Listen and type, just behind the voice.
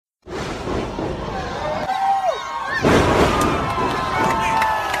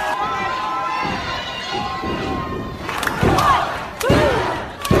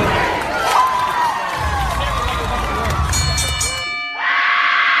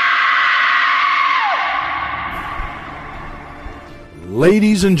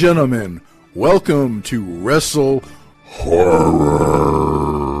Ladies and gentlemen, welcome to WrestleHorror.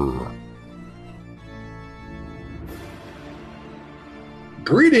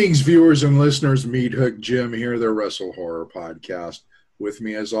 Greetings, viewers and listeners. Meathook Jim here, the WrestleHorror podcast. With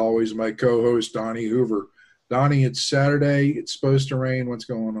me, as always, my co-host, Donnie Hoover. Donnie, it's Saturday. It's supposed to rain. What's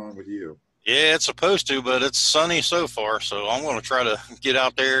going on with you? Yeah, it's supposed to, but it's sunny so far, so I'm going to try to get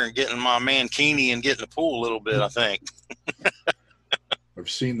out there and get in my mankini and get in the pool a little bit, I think. I've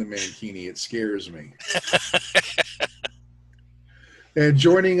seen the mankini. It scares me. And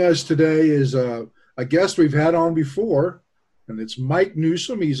joining us today is a guest we've had on before, and it's Mike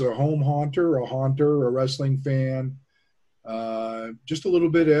Newsome. He's a home haunter, a wrestling fan, just a little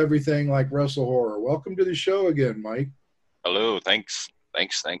bit of everything like WrestleHorror. Welcome to the show again, Mike. Hello, thanks.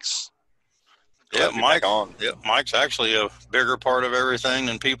 Yeah, Mike's actually a bigger part of everything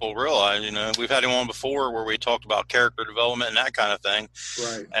than people realize. You know, we've had him on before where we talked about character development and that kind of thing.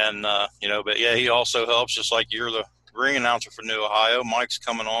 Right. And, but yeah, he also helps, just like you're the ring announcer for New Ohio. Mike's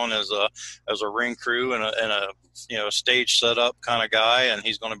coming on as a ring crew and a stage setup kind of guy, and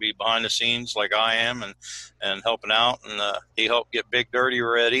he's going to be behind the scenes like I am and helping out. And he helped get Big Dirty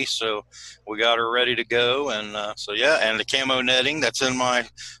ready, so we got her ready to go. And and the camo netting that's in my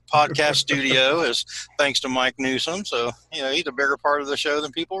podcast studio is thanks to Mike Newsome. So he's a bigger part of the show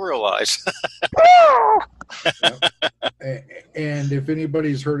than people realize. And if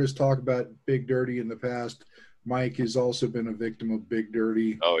anybody's heard us talk about Big Dirty in the past, Mike has also been a victim of Big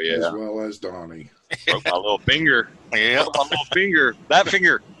Dirty, as well as Donnie. Broke my little finger. Yeah, my little finger. That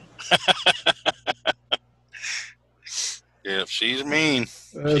finger. Yeah, she's mean.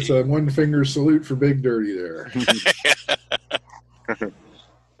 That's a one-finger salute for Big Dirty there.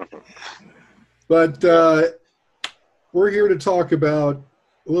 But we're here to talk about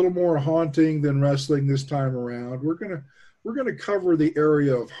a little more haunting than wrestling this time around. We're gonna cover the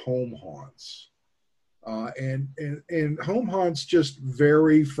area of home haunts. And home haunts just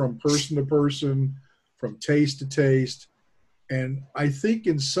vary from person to person, from taste to taste. And I think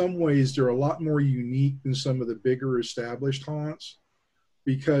in some ways they're a lot more unique than some of the bigger established haunts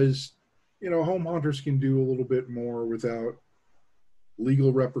because, home haunters can do a little bit more without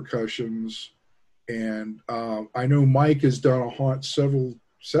legal repercussions. And I know Mike has done a haunt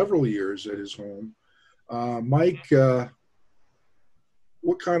several years at his home. Mike,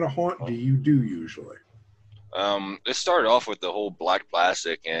 what kind of haunt do you do usually? It started off with the whole black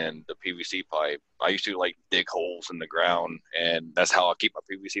plastic and the PVC pipe. I used to dig holes in the ground, and that's how I keep my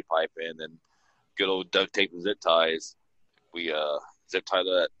PVC pipe in. And good old duct tape and zip ties. We zip tie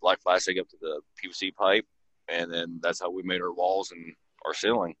that black plastic up to the PVC pipe, and then that's how we made our walls and our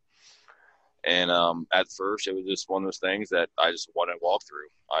ceiling. And at first, it was just one of those things that I just wanted to walk through.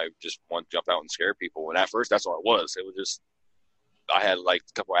 I just want to jump out and scare people. And at first, that's all it was. It was just I had a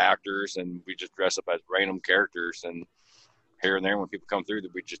couple of actors, and we just dress up as random characters. And here and there, when people come through,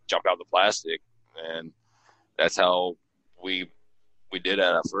 we just jump out the plastic, and that's how we did it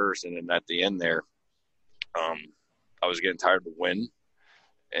at first. And then at the end there, I was getting tired of the wind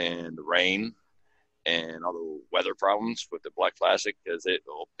and the rain and all the weather problems with the black plastic because it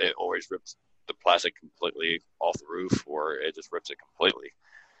always rips the plastic completely off the roof, or it just rips it completely.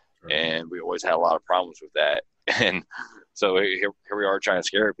 Right. And we always had a lot of problems with that. And so here we are trying to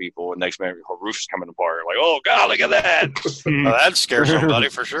scare people, and next minute our roof's coming apart. Like, oh God, look at that! Well, that'd scare somebody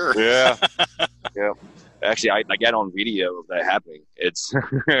for sure. Yeah. Actually, I got on video of that happening. It's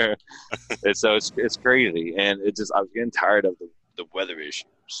crazy, and I was getting tired of the weather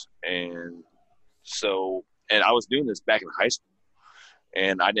issues, and I was doing this back in high school,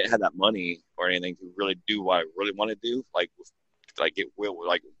 and I didn't have that money or anything to really do what I really want to do, get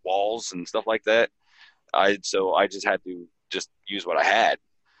walls and stuff like that. So I just had to just use what I had,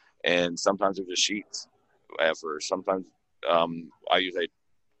 and sometimes it was just sheets at first. Sometimes I used a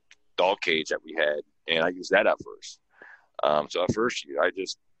dog cage that we had, and I used that at first. So at first I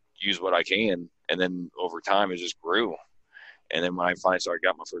just used what I can, and then over time it just grew. And then when I finally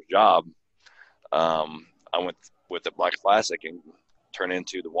got my first job, I went with the black plastic and turned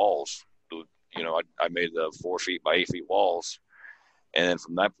into the walls. I made the 4 feet by 8 feet walls, and then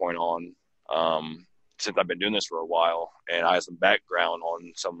from that point on. Since I've been doing this for a while, and I have some background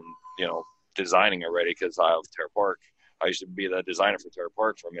on some, designing already because I have Terra Park. I used to be the designer for Terra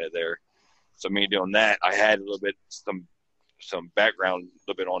Park for a minute there. So me doing that, I had a little bit, some background, a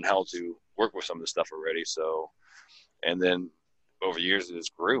little bit on how to work with some of this stuff already. So, and then over the years it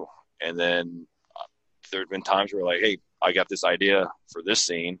just grew. And then there's been times where hey, I got this idea for this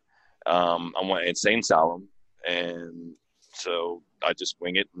scene. I want an insane asylum. And so I just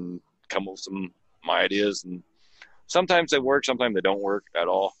wing it and come up with my ideas and sometimes they work, sometimes they don't work at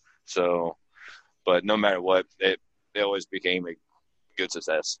all. So, but no matter what, it always became a good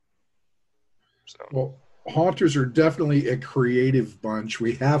success. So. Well, haunters are definitely a creative bunch.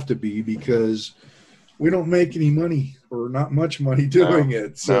 We have to be, because we don't make any money, or not much money doing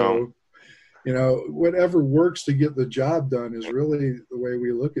it. So, whatever works to get the job done is really the way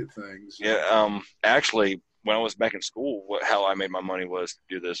we look at things. Yeah. Actually, when I was back in school, how I made my money was to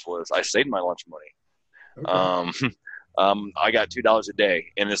do this was I saved my lunch money. Okay. I got $2 a day,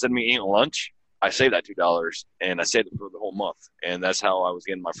 and instead of me eating lunch, I saved that $2, and I saved it for the whole month. And that's how I was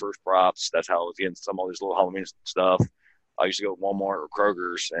getting my first props. That's how I was getting some of these little Halloween stuff. I used to go to Walmart or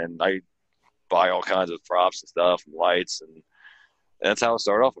Kroger's, and I buy all kinds of props and stuff and lights, and that's how I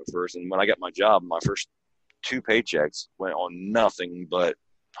started off at first. And when I got my job, my first 2 paychecks went on nothing but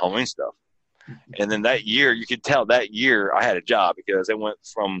Halloween stuff. And then that year, you could tell that year I had a job, because it went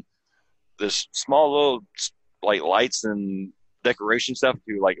from this small little like lights and decoration stuff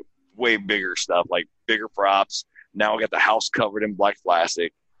to like way bigger stuff, like bigger props. Now I got the house covered in black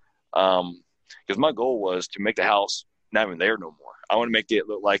plastic, because my goal was to make the house not even there no more. I want to make it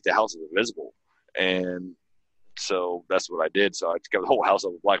look like the house is invisible, and so that's what I did. So I covered the whole house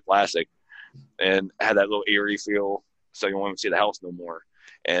up with black plastic and had that little eerie feel, so you won't even see the house no more.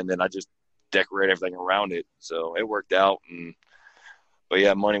 And then I just decorate everything around it, so it worked out. But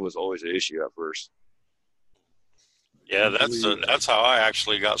yeah, money was always an issue at first. Yeah, that's how I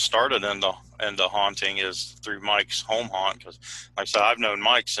actually got started in the haunting, is through Mike's home haunt. Because, like I said, I've known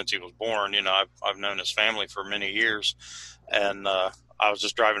Mike since he was born. I've known his family for many years, and I was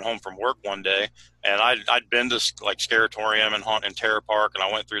just driving home from work one day, and I'd been to like Scaratorium and Haunt and Terror Park, and I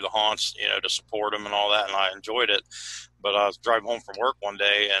went through the haunts, to support them and all that, and I enjoyed it. But I was driving home from work one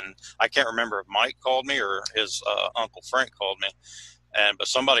day, and I can't remember if Mike called me or his Uncle Frank called me. But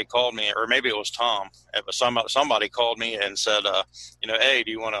somebody called me, or maybe it was Tom, but somebody called me and said, hey,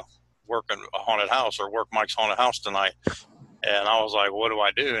 do you want to work in a haunted house or work Mike's haunted house tonight? And I was like, what do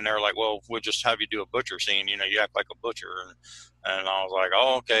I do? And they were like, well, we'll just have you do a butcher scene. You act like a butcher. And I was like,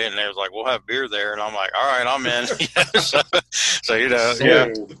 oh, okay. And they was like, we'll have beer there. And I'm like, all right, I'm in. so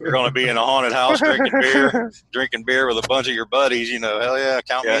yeah, you're going to be in a haunted house drinking beer with a bunch of your buddies, hell yeah,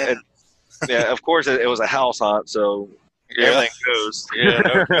 count me in. Yeah, of course, it was a house haunt, so everything goes.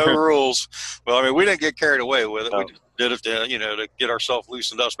 Yeah, no rules. Well, we didn't get carried away with it. No. We just did it to, to get ourselves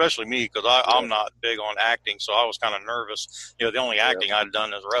loosened up, especially me, because I'm not big on acting, so I was kind of nervous. The only acting I'd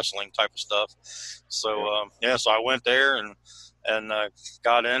done is wrestling type of stuff. So, so I went there and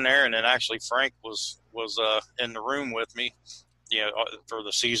got in there, and then actually Frank was in the room with me, for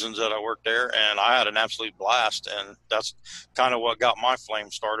the seasons that I worked there, and I had an absolute blast. And that's kind of what got my flame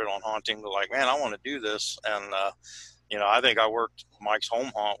started on haunting. Like, man, I want to do this. And, I think I worked Mike's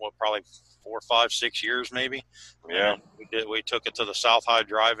home haunt, probably 4, 5, 6 years, maybe. Yeah. And we took it to the South High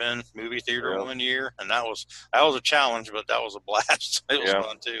Drive-In movie theater one year, and that was a challenge, but that was a blast. It was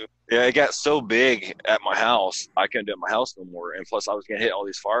fun too. Yeah, it got so big at my house, I couldn't do it at my house no more. And plus, I was going to hit all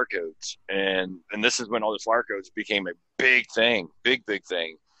these fire codes, and this is when all the fire codes became a big thing, big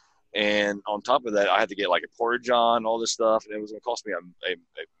thing. And on top of that, I had to get like a portage on, all this stuff, and it was going to cost me a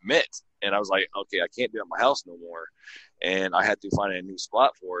mitt. And I was like, okay, I can't do it at my house no more. And I had to find a new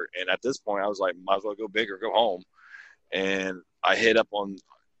spot for it. And at this point, I was like, might as well go big or go home. And I hit up on,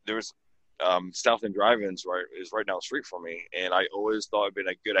 there was South End Drive-Ins is right down the street from me. And I always thought it'd been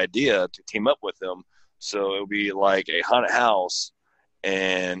a good idea to team up with them. So it would be like a haunted house,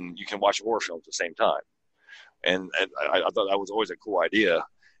 and you can watch horror films at the same time. And I thought that was always a cool idea.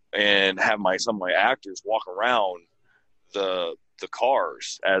 And have some of my actors walk around the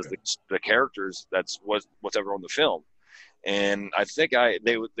cars as the characters what's ever on the film. And I think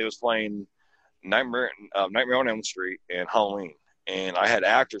they was playing Nightmare on Elm Street and Halloween, and I had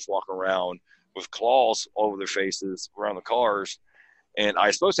actors walk around with claws all over their faces around the cars, and I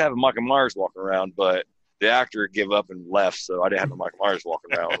was supposed to have a Michael Myers walking around, but the actor gave up and left, so I didn't have a Michael Myers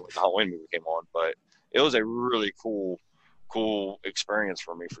walking around when the Halloween movie came on. But it was a really cool experience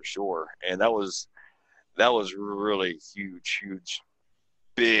for me, for sure. And that was really huge,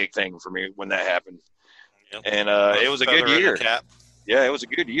 big thing for me when that happened. Yep. And it was a good year. Yeah, it was a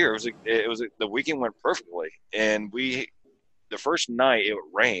good year. The weekend went perfectly. And the first night it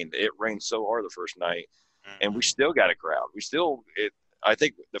rained. It rained so hard the first night, and we still got a crowd. I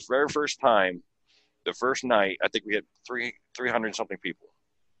think the very first time, the first night, I think we had 300 something people,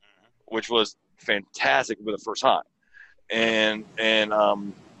 which was fantastic for the first time.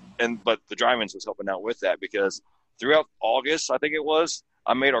 But the drive-ins was helping out with that, because throughout August, I think it was,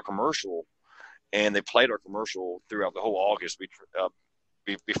 I made our commercial, and they played our commercial throughout the whole August,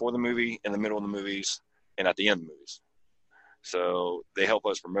 before the movie, in the middle of the movies, and at the end of the movies. So they help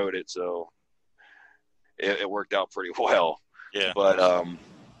us promote it. So it worked out pretty well. Yeah. But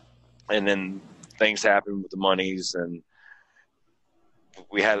and then things happened with the monies, and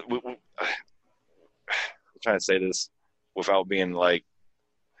we had. I'm trying to say this without being like.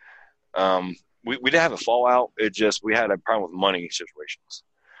 We didn't have a fallout. It just we had a problem with money situations.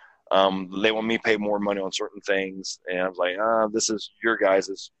 They want me to pay more money on certain things, and I was like, this is your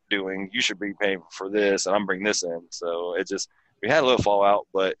guys' doing. You should be paying for this, and I'm bringing this in. So it just we had a little fallout,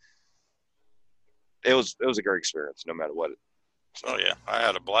 but it was a great experience, no matter what. Oh yeah, I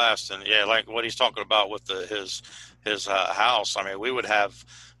had a blast, and yeah, like what he's talking about with his house. I mean, we would have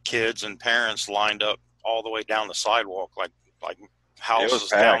kids and parents lined up all the way down the sidewalk, like houses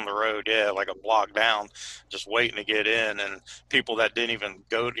down the road, like a block down, just waiting to get in, and people that didn't even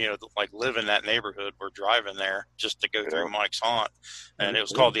go, like live in that neighborhood were driving there just to go through Mike's haunt, and it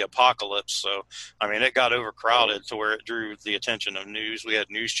was called the Apocalypse. So I mean, it got overcrowded to where it drew the attention of news. We had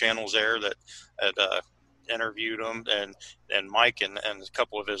news channels there that had interviewed him, and Mike and a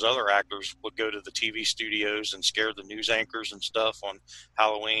couple of his other actors would go to the TV studios and scare the news anchors and stuff on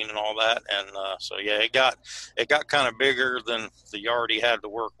Halloween and all that. And so yeah, it got kind of bigger than the yard he had to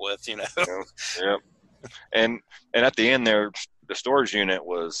work with, Yeah. And at the end there, the storage unit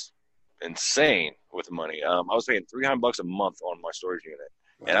was insane with the money. I was paying $300 a month on my storage unit,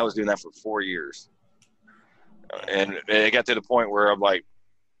 and I was doing that for 4 years. And it got to the point where I'm like,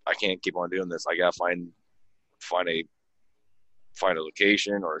 I can't keep on doing this. I gotta find a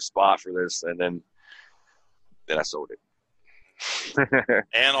location or a spot for this, and then I sold it.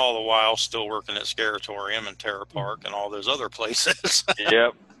 And all the while still working at Scaratorium and Terra Park and all those other places.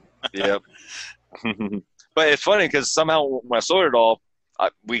 Yep. But it's funny because somehow when I sold it all,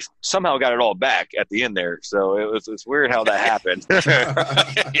 we somehow got it all back at the end there. So it's weird how that happened.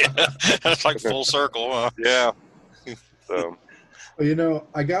 Yeah, it's like full circle. Huh? Yeah. So.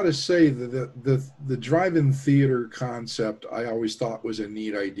 I got to say that the drive-in theater concept I always thought was a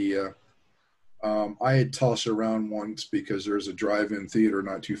neat idea. I had tossed around once because there's a drive-in theater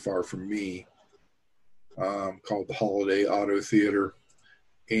not too far from me called the Holiday Auto Theater.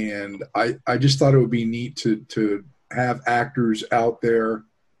 And I just thought it would be neat to have actors out there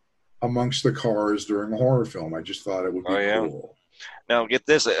amongst the cars during a horror film. I just thought it would be cool. Now, get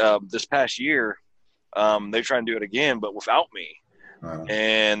this. This past year, they're trying to do it again, but without me.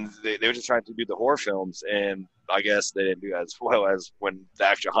 And they were just trying to do the horror films, and I guess they didn't do as well as when the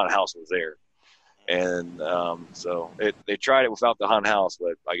actual haunted house was there. And so they tried it without the haunted house,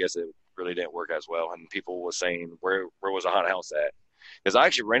 but I guess it really didn't work as well. And people were saying, where was the haunted house at? Because I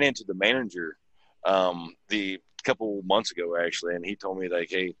actually ran into the manager the couple months ago, actually, and he told me, like,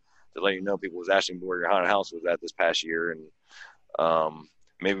 hey, to let you know, people was asking where your haunted house was at this past year, and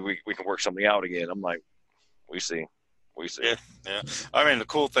maybe we can work something out again. I'm like, we see. Yeah. I mean, the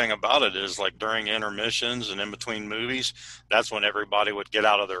cool thing about it is, like, during intermissions and in between movies, that's when everybody would get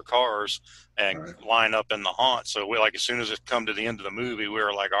out of their cars and line up in the haunt. So we, like, as soon as it come to the end of the movie, we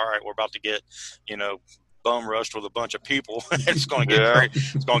were like, all right, we're about to get, bum rushed with a bunch of people. It's going to get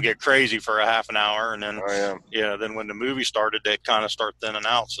it's going to get crazy for a half an hour, and then then when the movie started, they'd kind of start thinning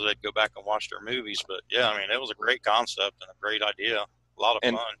out, so they'd go back and watch their movies. But yeah, I mean, it was a great concept and a great idea, a lot of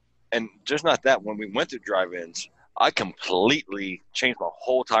fun. And just not that, when we went to drive-ins, I completely changed my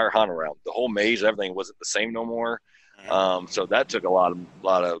whole entire hunt around. The whole maze, everything wasn't the same no more. So that took a lot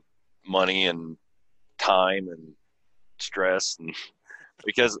of money and time and stress, and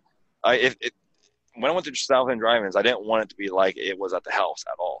because when I went to South End Drive-ins, I didn't want it to be like it was at the house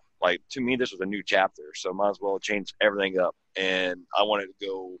at all. Like, to me, this was a new chapter, so might as well change everything up. And I wanted to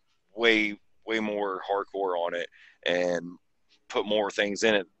go way more hardcore on it and put more things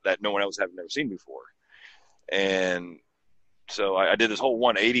in it that no one else had never seen before. And so I did this whole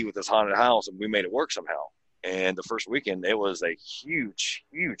 180 with this haunted house, and we made it work somehow. And the first weekend, it was a huge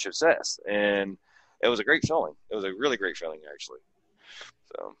success, and it was a great feeling. It was a really great feeling, actually.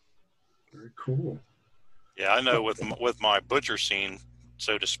 So very cool. Yeah, I know with my butcher scene,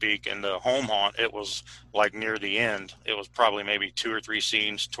 so to speak, in the home haunt, it was like near the end. It was probably maybe 2 or 3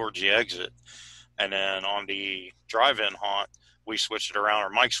 scenes towards the exit, and then on the drive-in haunt, we switched it around, or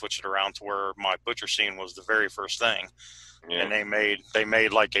Mike switched it around to where my butcher scene was the very first thing. Yeah. And they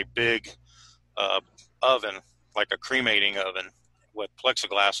made like a big oven, like a cremating oven, with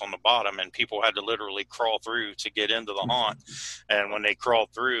plexiglass on the bottom, and people had to literally crawl through to get into the haunt. And when they crawled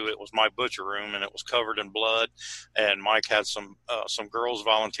through, it was my butcher room, and it was covered in blood. And Mike had some girls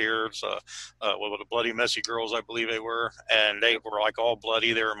volunteers, with the Bloody Messy girls, I believe they were, and they were like all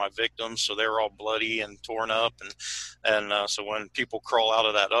bloody. They were my victims, so they were all bloody and torn up. And so when people crawl out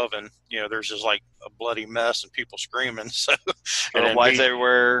of that oven, there's just like a bloody mess and people screaming. So, and then lights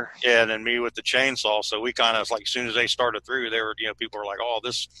everywhere. Yeah, and then me with the chainsaw. So we kind of like, as soon as they started through, they were, people were like, "Oh,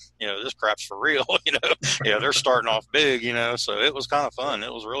 this crap's for real." They're starting off big. So it was kind of fun.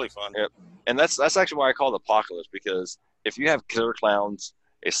 It was really fun. Yep. And that's actually why I call it Apocalypse, because if you have killer clowns,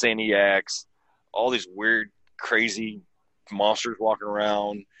 Insaniacs, all these weird, crazy monsters walking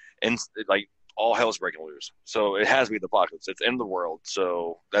around, and like all hell's breaking loose. So it has to be the Apocalypse. It's in the world.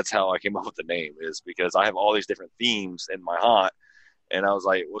 So that's how I came up with the name, is because I have all these different themes in my haunt. And I was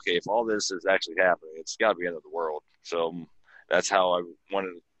like, okay, if all this is actually happening, it's got to be the end of the world. So that's how one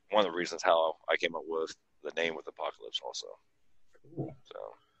of the reasons how I came up with the name with Apocalypse also. Cool.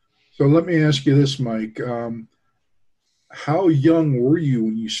 So let me ask you this, Mike. How young were you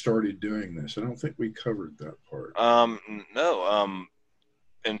when you started doing this? I don't think we covered that part. No.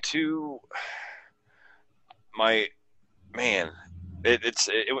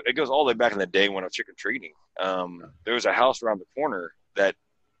 It goes all the way back in the day when I was trick-or-treating. There was a house around the corner that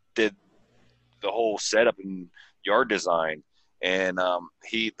did the whole setup and yard design, and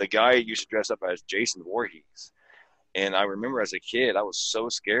the guy used to dress up as Jason Voorhees. And I remember as a kid, I was so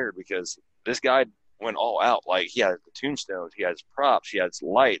scared because this guy went all out. Like, he had the tombstones, he had his props, he had his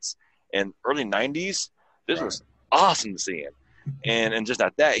lights. And early 90s, this was awesome to see him. And just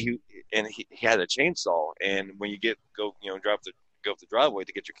at that, he had a chainsaw. And when you go up the driveway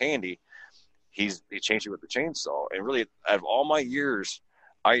to get your candy, he changed you with the chainsaw. And really, out of all my years,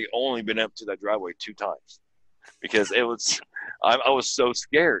 I only been up to that driveway 2 times because I was so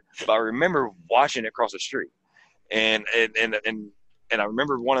scared. But I remember watching it across the street. And I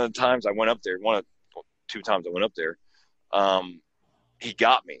remember one of the times I went up there, 2 times I went up there, he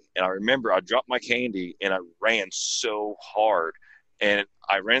got me. And I remember I dropped my candy and I ran so hard. And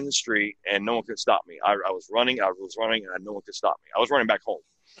I ran in the street and no one could stop me. I was running and no one could stop me. I was running back home.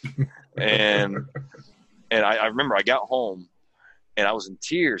 and I remember I got home and I was in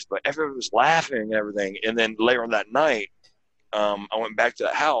tears, but everyone was laughing and everything. And then later on that night, I went back to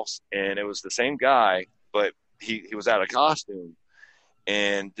the house and it was the same guy, but he was out of costume.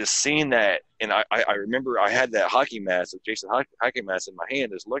 And just seeing that, and I remember I had that hockey mask, Jason hockey mask in my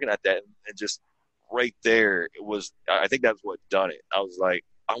hand, just looking at that, and just right there, I think that's what done it. I was like,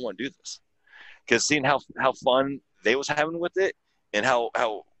 I want to do this, because seeing how fun they was having with it, and how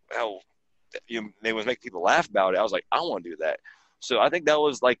they was making people laugh about it, I was like, I want to do that. So I think that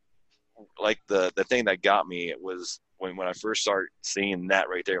was like the thing that got me. It was when I first started seeing that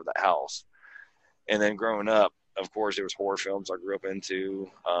right there of that house, and then growing up. Of course, there was horror films I grew up into.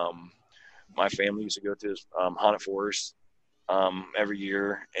 My family used to go to this haunted forest every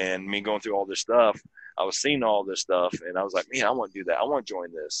year, and me going through all this stuff, I was seeing all this stuff, and I was like, man, I want to do that. I want to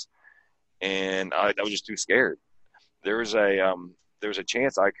join this. And I was just too scared. There was a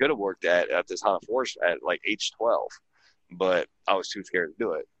chance I could have worked at this haunted forest at like age 12, but I was too scared to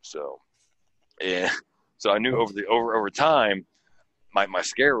do it. So, yeah. So I knew over time, my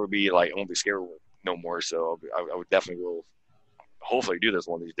scare would be like, I won't be scared no more. So I would definitely will hopefully do this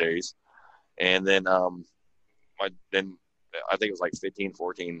one of these days. And then I think it was like 15,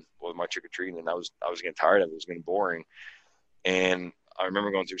 14 was my trick-or-treating, and I was getting tired of it. It was getting boring. And I remember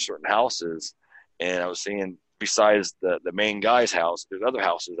going through certain houses, and I was seeing, besides the main guy's house, there's other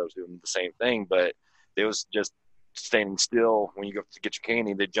houses that was doing the same thing, but they was just standing still. When you go to get your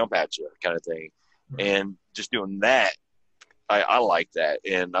candy, they jump at you kind of thing. And just doing that, I like that.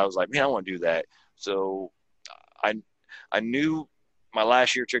 And I was like, man, I want to do that. So I knew my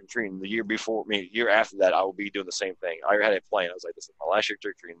last year trick-or-treating, the year after that, I will be doing the same thing. I had it planned. I was like, this is my last year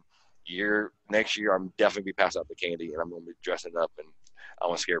trick-or-treating. Next year, I'm definitely be passing out the candy, and I'm going to be dressing up, and I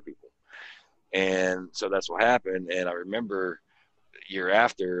want to scare people. And so that's what happened. And I remember the year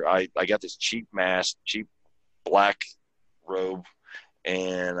after, I got this cheap mask, cheap black robe,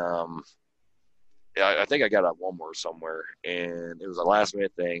 and I think I got it at Walmart somewhere, and it was a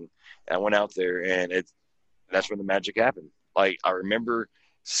last-minute thing. And I went out there, and that's when the magic happened. Like, I remember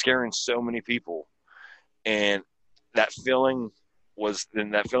scaring so many people, and that feeling was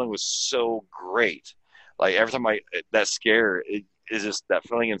so great. Like, every time that scare, it is just, that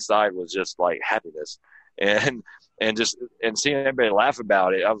feeling inside was just like happiness, and seeing everybody laugh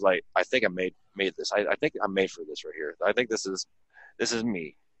about it, I was like, I think I made this. I think I'm made for this right here. I think this is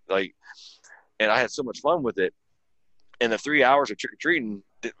me. Like, and I had so much fun with it. And the 3 hours of trick-or-treating,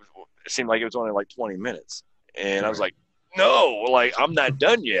 it seemed like it was only like 20 minutes. And I was like, no, like, I'm not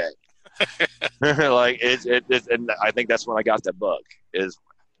done yet. Like, and I think that's when I got that bug, is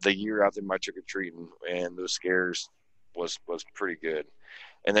the year after my trick-or-treating, and those scares was pretty good.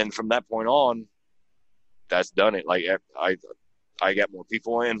 And then from that point on, that's done it. Like, I got more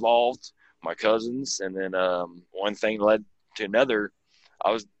people involved, my cousins, and then one thing led to another.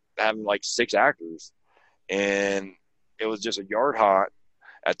 I was having like 6 actors, and it was just a yard haunt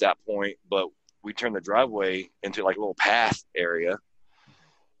at that point, but we turned the driveway into like a little path area.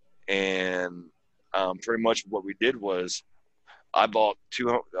 And pretty much what we did was I bought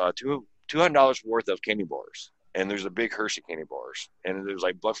 $200 worth of candy bars, and there's a big Hershey candy bars, and there's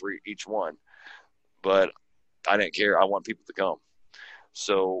like $1 for each one. But I didn't care. I want people to come.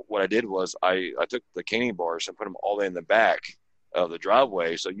 So what I did was I took the candy bars and put them all in the back of the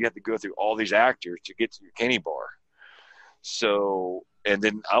driveway. So you have to go through all these actors to get to your candy bar. So, and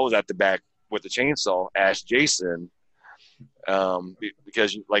then I was at the back with the chainsaw, asked Jason,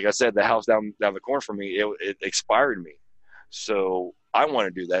 because like I said, the house down the corner from me, it expired me. So I want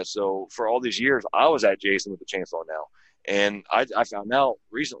to do that. So for all these years, I was at Jason with the chainsaw now. And I found out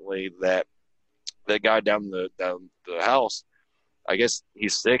recently that the guy down the house, I guess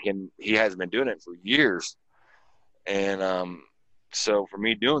he's sick and he hasn't been doing it for years. And so for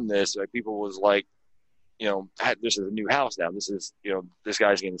me doing this, like, people was like, you know, this is a new house now. This is, you know, this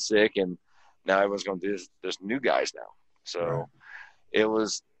guy's getting sick, and now everyone's going to do this new guys now. So it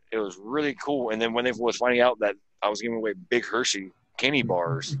was really cool. And then when they was finding out that I was giving away big Hershey candy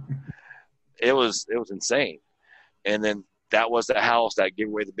bars, it was insane. And then that was the house that gave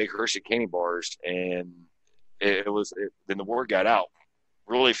away the big Hershey candy bars, and then the word got out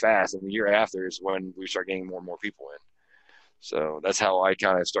really fast. And the year after is when we start getting more and more people in. So that's how I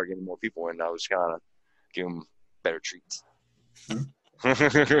kind of started getting more people in. I was kind of give them better treats.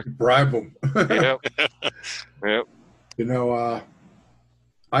 Bribe them. Yep. You know,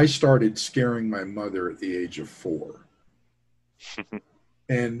 I started scaring my mother at the age of 4.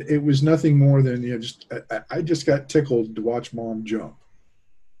 And it was nothing more than, you know, I just got tickled to watch Mom jump.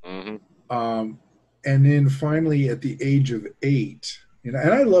 Mm-hmm. And then finally at the age of 8, you know,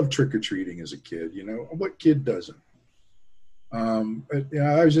 and I loved trick-or-treating as a kid, you know, what kid doesn't? But, you know,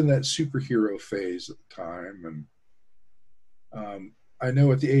 I was in that superhero phase at the time. And I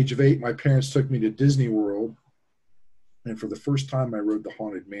know at the age of 8, my parents took me to Disney World. And for the first time, I rode the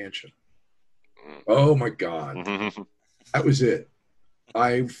Haunted Mansion. Oh, my God. That was it.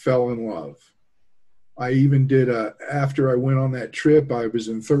 I fell in love. I even did after I went on that trip, I was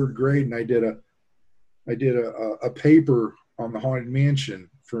in 3rd grade, and I did a paper on the Haunted Mansion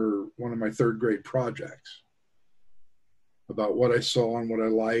for one of my 3rd grade projects about what I saw and what I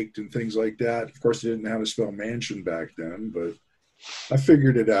liked and things like that. Of course, I didn't know how to spell mansion back then, but I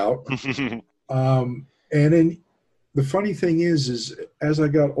figured it out. And then the funny thing is as I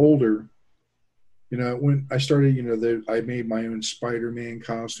got older, you know, when I started, you know, I made my own Spider-Man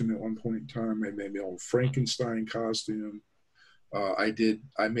costume at one point in time. I made my own Frankenstein costume. I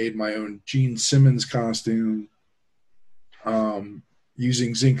made my own Gene Simmons costume,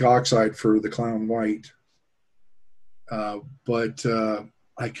 using zinc oxide for the Clown White. But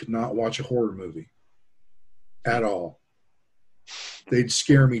I could not watch a horror movie at all. They'd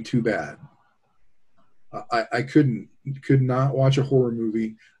scare me too bad. I could not watch a horror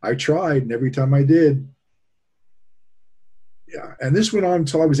movie. I tried, and every time I did, yeah. And this went on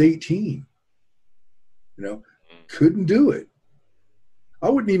until I was 18. You know, couldn't do it. I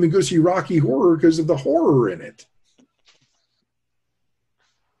wouldn't even go see Rocky Horror because of the horror in it.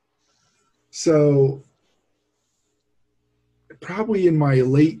 So probably in my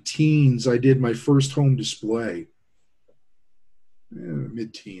late teens, I did my first home display.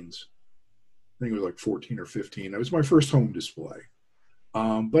 Mid-teens. I think it was like 14 or 15. That was my first home display.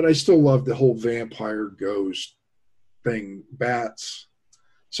 But I still loved the whole vampire, ghost thing, bats.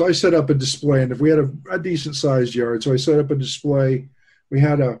 So I set up a display, and if we had a decent-sized yard, so I set up a display. We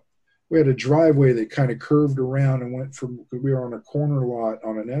had a driveway that kind of curved around and went from, we were on a corner lot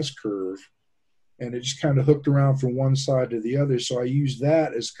on an S-curve, and it just kind of hooked around from one side to the other. So I used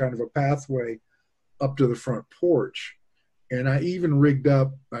that as kind of a pathway up to the front porch. And I even rigged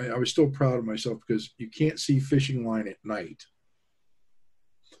up, I was still proud of myself because you can't see fishing line at night.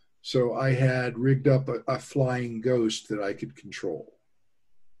 So I had rigged up a flying ghost that I could control,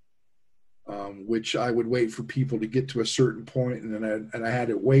 which I would wait for people to get to a certain point, and then I had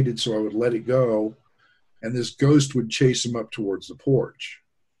it weighted so I would let it go, and this ghost would chase them up towards the porch.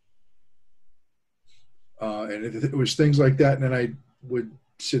 And it was things like that, and then I would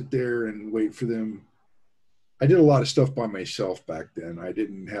sit there and wait for them. I did a lot of stuff by myself back then. I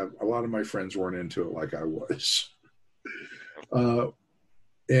didn't have a lot of my friends weren't into it like I was.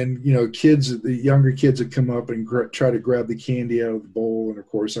 And kids, the younger kids would come up and try to grab the candy out of the bowl, and of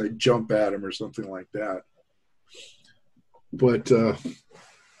course I'd jump at them or something like that. But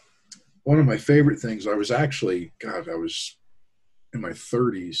one of my favorite things, I was in my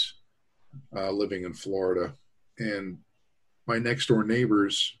 30s, living in Florida, and my next door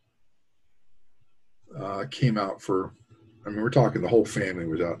neighbors came out we're talking the whole family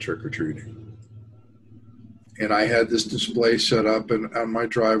was out trick-or-treating. And I had this display set up on my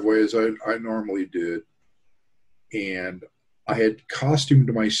driveway as I normally did. And I had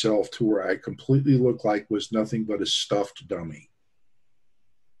costumed myself to where I completely looked like was nothing but a stuffed dummy.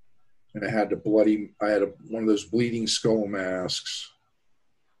 And I had one of those bleeding skull masks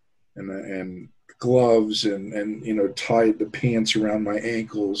and gloves and tied the pants around my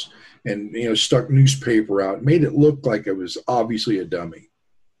ankles and, stuck newspaper out, made it look like I was obviously a dummy.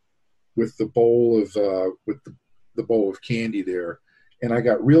 With the bowl of candy there, and I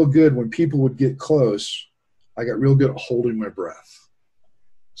got real good when people would get close. I got real good at holding my breath.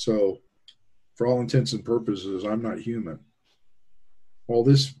 So, for all intents and purposes, I'm not human. Well,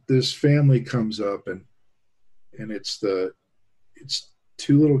 this family comes up and it's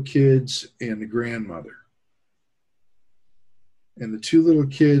two little kids and the grandmother, and the two little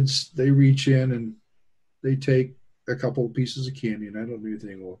kids, they reach in and they take a couple of pieces of candy, and I don't do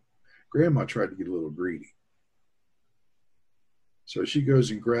anything. Well, Grandma tried to get a little greedy. So she goes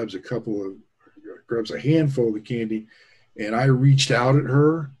and grabs a handful of the candy, and I reached out at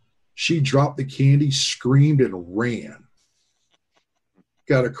her. She dropped the candy, screamed, and ran.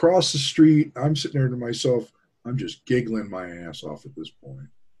 Got across the street. I'm sitting there to myself, I'm just giggling my ass off at this point.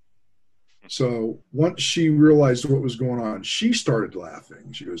 So once she realized what was going on, she started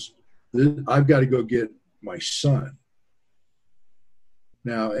laughing. She goes, I've got to go get my son.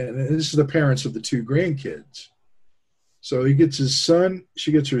 Now, and this is the parents of the two grandkids. So he gets his son,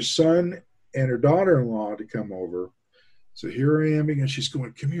 she gets her son and her daughter-in-law to come over. So here I am again. She's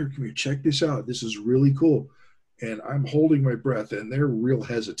going, come here, check this out. This is really cool. And I'm holding my breath, and they're real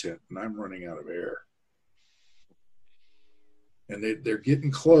hesitant, and I'm running out of air. And they're getting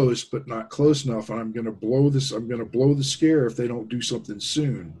close, but not close enough. And I'm going to blow the scare if they don't do something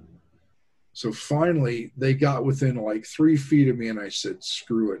soon. So finally, they got within like 3 feet of me, and I said,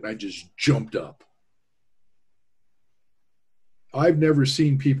 screw it. And I just jumped up. I've never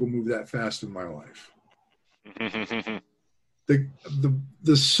seen people move that fast in my life.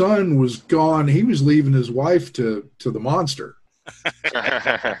 The son was gone. He was leaving his wife to the monster.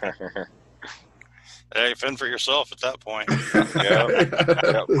 Hey, fend for yourself at that point.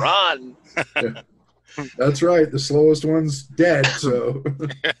 Yep. Run. That's right. The slowest one's dead. So,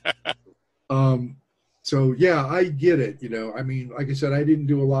 so yeah, I get it. I mean, like I said, I didn't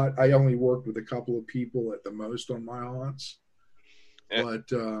do a lot. I only worked with a couple of people at the most on my haunts. Yeah.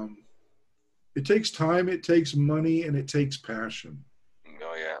 But it takes time, it takes money, and it takes passion.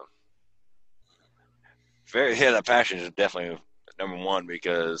 Oh yeah. That passion is definitely number one,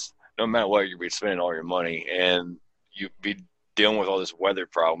 because no matter what, you'll be spending all your money, and you be dealing with all this weather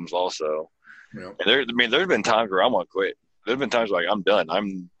problems also. Yeah. And there's been times where I'm gonna quit. There's been times like I'm done.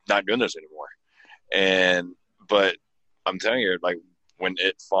 I'm not doing this anymore. But I'm telling you, like when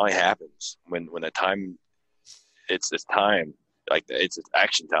it finally happens, when the time, it's time, like it's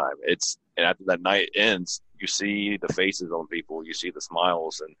action time. And after that night ends, you see the faces on people, you see the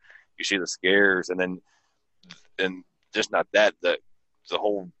smiles, and you see the scares, and just not that, the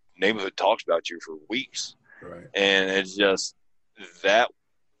whole neighborhood talks about you for weeks. Right. And it's just that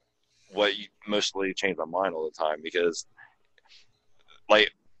what mostly changed my mind all the time, because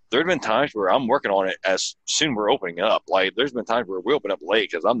like there have been times where I'm working on it as soon we're opening up. Like there's been times where we open up late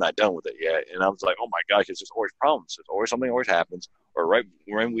because I'm not done with it yet, and I was like, oh my gosh, it's just always problems. There's always something always happens, or right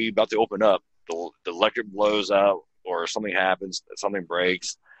when we about to open up, the electric blows out, or something happens, something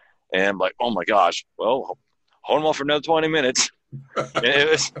breaks, and I'm like, oh my gosh, well, hold them off for another 20 minutes.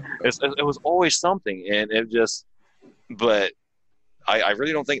 it was always something, and it just, but I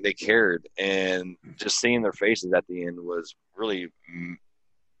really don't think they cared, and just seeing their faces at the end was really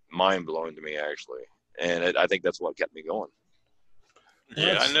mind-blowing to me, actually, and I think that's what kept me going.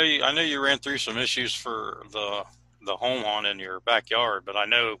 Yeah, I know you ran through some issues for the home haunt in your backyard, but I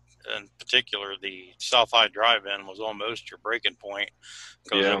know in particular the South High Drive-In was almost your breaking point,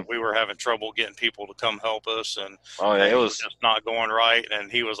 because we were having trouble getting people to come help us, and it was just not going right, and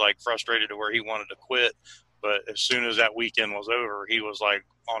he was like frustrated to where he wanted to quit. But as soon as that weekend was over, he was like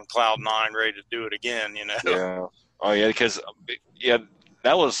on cloud 9, ready to do it again. Yeah. Oh yeah, because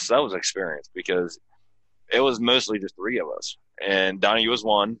that was experience, because it was mostly just 3 of us, and Donnie was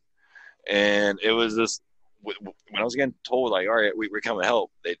one, and it was this. When I was getting told like, all right, we're coming to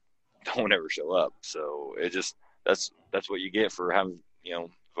help, they don't ever show up. So it just that's what you get for having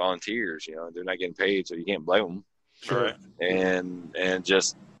volunteers. They're not getting paid, so you can't blame them. Sure. Right. And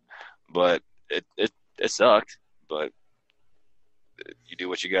just, but it sucked, but you do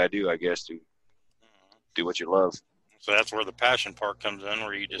what you gotta do, I guess, to do what you love. So that's where the passion part comes in,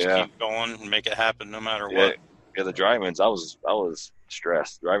 where you just keep going and make it happen no matter what. Yeah, the drive-ins, I was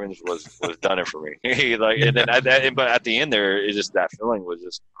stressed. Drive-ins was done it for me. And then but at the end there, it just, that feeling was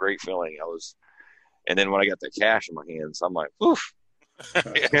just great feeling. And then when I got the cash in my hands, I'm like, oof.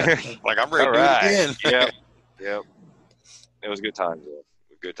 Like, I'm ready to do it again. Yep. It was good times, though.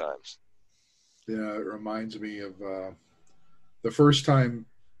 Good times. Yeah, it reminds me of the first time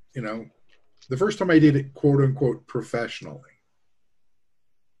I did it, quote unquote, professionally.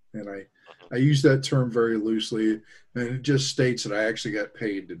 And I use that term very loosely, and it just states that I actually got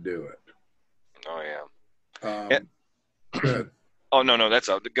paid to do it. Oh, yeah. Go ahead. Oh, no, that's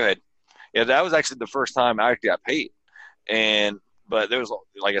all. Go ahead. Yeah, that was actually the first time I actually got paid. But there was,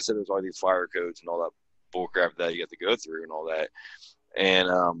 like I said, there's all these fire codes and all that bullcrap that you have to go through and all that. And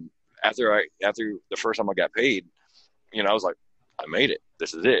after the first time I got paid, I was like, I made it.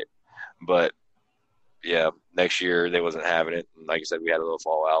 This is it. But yeah, next year they wasn't having it. And like I said, we had a little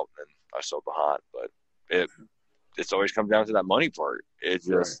fallout, and I sold the hunt. But it's always come down to that money part. It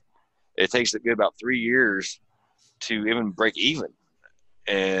just it takes a good about 3 years to even break even,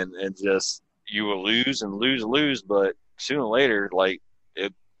 and just you will lose and lose. But sooner or later, like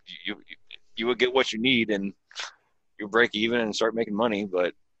you will get what you need, and you'll break even and start making money.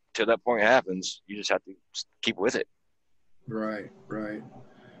 But till that point happens, you just have to keep with it. Right.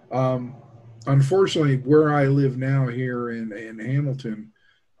 Unfortunately, where I live now here in Hamilton,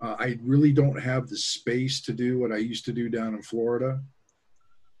 I really don't have the space to do what I used to do down in Florida.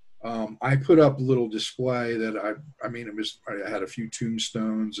 I put up a little display that I had a few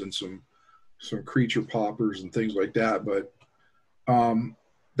tombstones and some creature poppers and things like that. But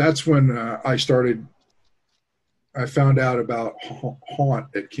that's when I found out about Haunt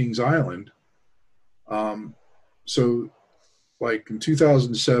at Kings Island. So like in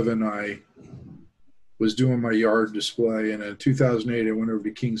 2007, I was doing my yard display, and in 2008 I went over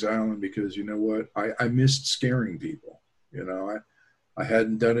to Kings Island because I missed scaring people. I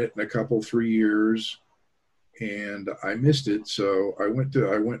hadn't done it in a 3 years, and I missed it. So I went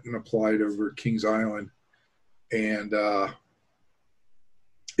and applied over at Kings Island, and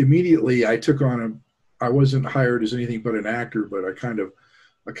immediately I took on I wasn't hired as anything but an actor, but I kind of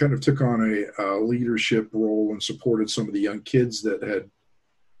took on a leadership role and supported some of the young kids that had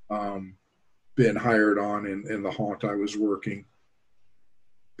been hired on in the haunt I was working.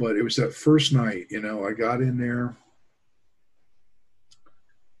 But it was that first night, I got in there,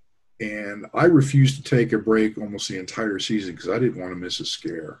 and I refused to take a break almost the entire season because I didn't want to miss a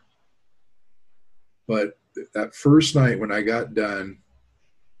scare. But that first night when I got done,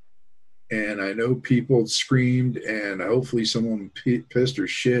 and I know people screamed, and hopefully someone pissed or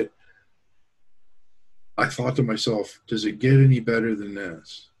shit, I thought to myself, does it get any better than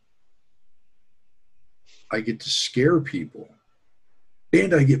this? I get to scare people,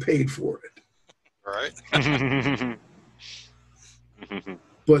 and I get paid for it. Right.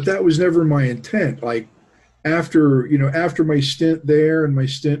 But that was never my intent. Like after my stint there and my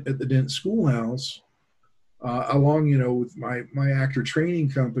stint at the Dent Schoolhouse, along, with my actor training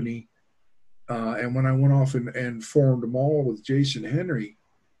company, and when I went off and formed Mall with Jason Henry,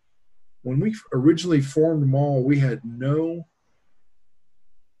 when we originally formed Mall, we had no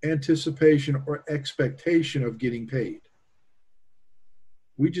anticipation or expectation of getting paid.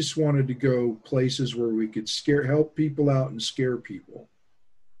 We just wanted to go places where we could help people out and scare people.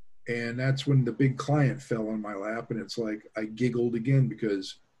 And that's when the big client fell on my lap, and it's like I giggled again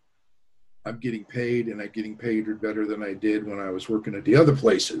because I'm getting paid, and I'm getting paid better than I did when I was working at the other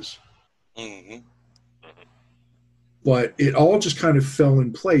places. Mm-hmm. But it all just kind of fell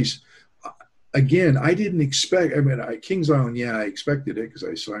in place. Again, I didn't expect, Kings Island, I expected it because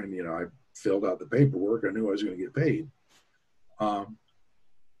I signed, I filled out the paperwork. I knew I was going to get paid.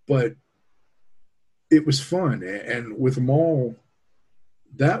 But it was fun. And with Mall,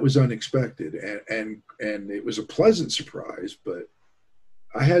 that was unexpected. And it was a pleasant surprise, but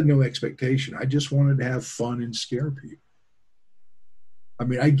I had no expectation. I just wanted to have fun and scare people.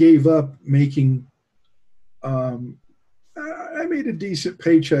 I gave up making, I made a decent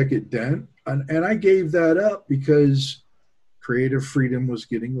paycheck at Dent, and I gave that up because creative freedom was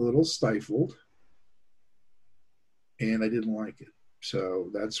getting a little stifled, and I didn't like it. So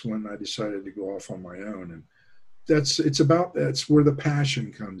that's when I decided to go off on my own. And that's where the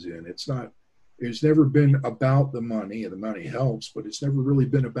passion comes in. It's never been about the money, and the money helps, but it's never really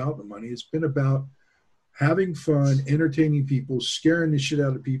been about the money. It's been about having fun, entertaining people, scaring the shit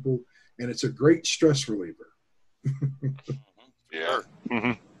out of people, and it's a great stress reliever. Yeah.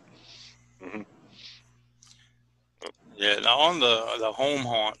 Mm-hmm. Mm-hmm. Yeah. Now on the home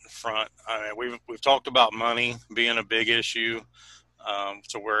haunt front, I mean, we've talked about money being a big issue,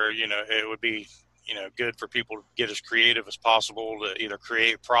 to where it would be good for people to get as creative as possible to either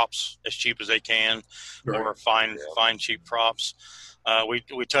create props as cheap as they can, Right. or find cheap props.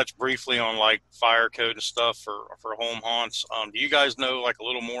 We touched briefly on like fire code and stuff for home haunts. Do you guys know like a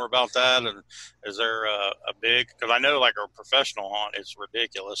little more about that? And is there a big? Because I know like a professional haunt is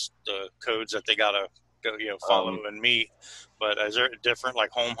ridiculous, the codes that they gotta go follow and meet. But is there different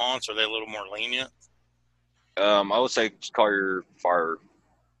like home haunts? Are they a little more lenient? I would say just call your fire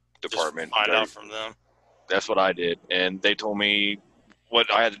department. Just find out from them. That's what I did, and they told me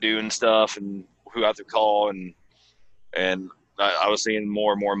what I had to do and stuff, and who I have to call, and I was seeing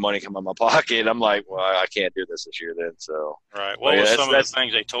more and more money come out of my pocket. I'm like, well, I can't do this year then. So right. What was some of the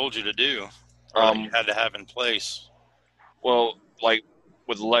things they told you to do, or that you had to have in place? Well, like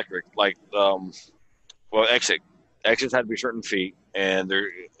with electric, like exits had to be certain feet, and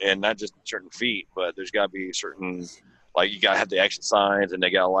not just certain feet, but there's got to be certain, like you got to have the exit signs, and they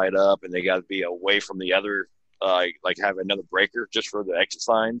got to light up, and they got to be away from the other, like have another breaker just for the exit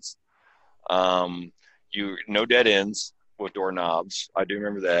signs. No dead ends with doorknobs. I do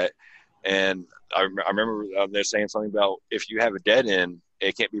remember that, and I remember they're saying something about if you have a dead end,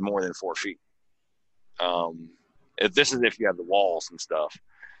 it can't be more than 4 feet. This is if you have the walls and stuff,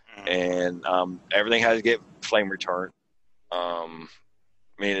 and everything has to get flame retardant. I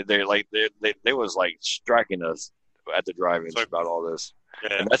mean, they was like striking us at the drive-ins about all this.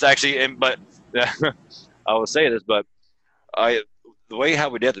 Yeah. And that's actually, but I will say this, but the way how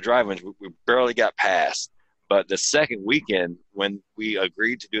we did the drive-ins, we barely got past. But the second weekend, when we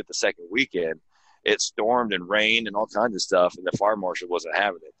agreed to do it the second weekend, it stormed and rained and all kinds of stuff, and the fire marshal wasn't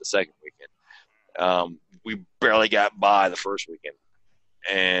having it the second weekend. We barely got by the first weekend.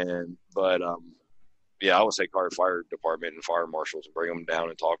 Yeah, I would say call your fire department and fire marshals and bring them down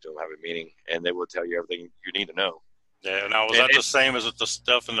and talk to them, have a meeting, and they will tell you everything you need to know. Yeah. Now, was that the same as the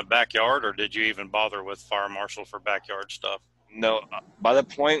stuff in the backyard, or did you even bother with fire marshal for backyard stuff? No. By the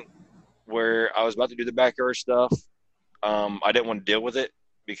point where I was about to do the backyard stuff, I didn't want to deal with it,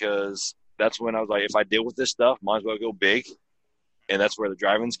 because that's when I was like, if I deal with this stuff, might as well go big, and that's where the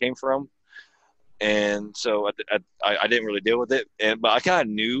drive-ins came from. And so I didn't really deal with it, but I kind of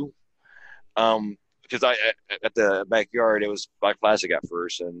knew, because at the backyard it was Black Plastic at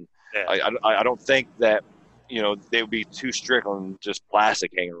first, and yeah. I don't think that they would be too strict on just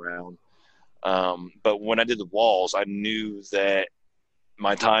plastic hanging around. But when I did the walls, I knew that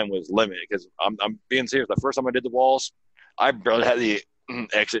my time was limited, because I'm being serious. The first time I did the walls, I barely had the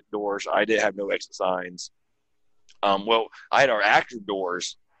exit doors. I did have no exit signs. Well, I had our active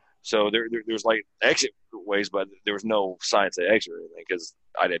doors, so there's like exit ways, but there was no signs to exit or anything, because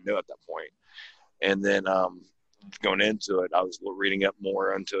I didn't know at that point. And then going into it, I was reading up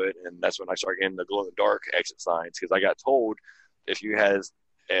more into it, and that's when I started getting the glow-in-the-dark exit signs, because I got told if you had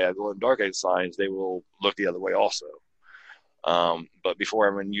glow-in-the-dark exit signs, they will look the other way also. But before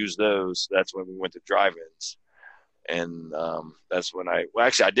everyone used those, that's when we went to drive-ins. And that's when I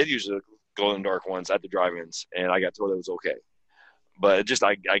did use the glow-in-the-dark ones at the drive-ins, and I got told it was okay. But it just,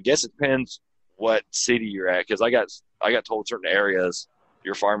 I guess it depends what city you're at, because I got told certain areas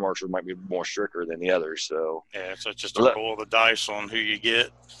your fire marshal might be more stricter than the others. So yeah, so it's just a roll of the dice on who you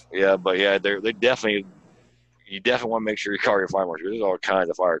get. Yeah, but yeah, they definitely, you definitely want to make sure you call your fire marshal. There's all kinds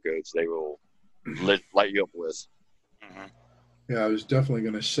of fire codes they will light you up with. Mm-hmm. Yeah, I was definitely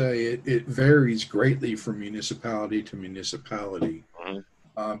going to say it varies greatly from municipality to municipality,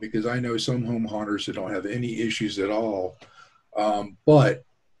 mm-hmm. Because I know some home haunters that don't have any issues at all. But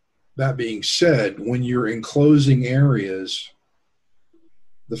that being said, when you're in closing areas,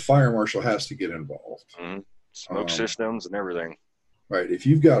 the fire marshal has to get involved. Mm-hmm. Smoke systems and everything. Right. If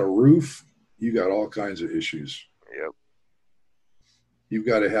you've got a roof, you got all kinds of issues. Yep. You've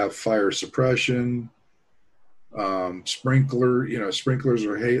got to have fire suppression, sprinkler. Sprinklers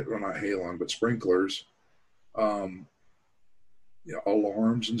are not halon, but sprinklers.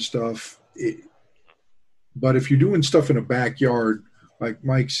 Alarms and stuff. But if you're doing stuff in a backyard, like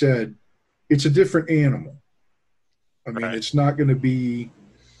Mike said, it's a different animal. I mean, It's not going to be.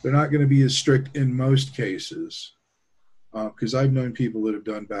 They're not going to be as strict in most cases, because I've known people that have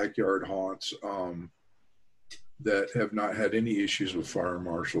done backyard haunts that have not had any issues with fire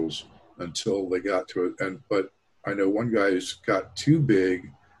marshals until they got to it. But I know one guy's got too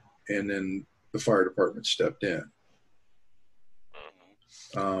big, and then the fire department stepped in.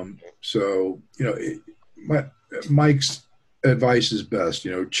 So, Mike's advice is best.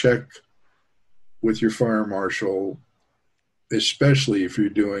 Check with your fire marshal, especially if you're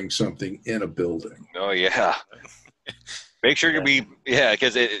doing something in a building. Oh yeah. Make sure you be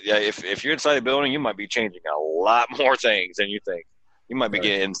because if you're inside a building, you might be changing a lot more things than you think. You might be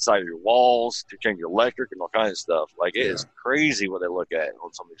getting inside of your walls to change your electric and all kinds of stuff. Like it is crazy what they look at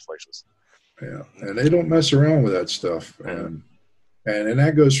on some of these places. Yeah, and they don't mess around with that stuff, and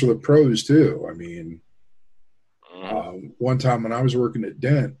that goes for the pros too. I mean, one time when I was working at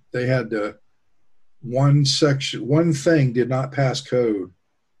Dent, they had one thing did not pass code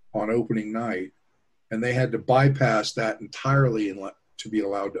on opening night, and they had to bypass that entirely to be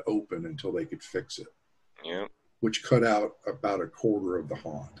allowed to open until they could fix it. Yeah, which cut out about a quarter of the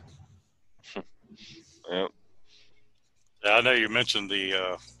haunt. Yeah, I know you mentioned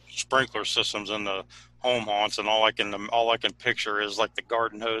the sprinkler systems in the home haunts, and all I can picture is like the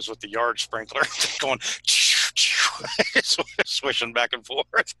garden hose with the yard sprinkler going swishing back and forth.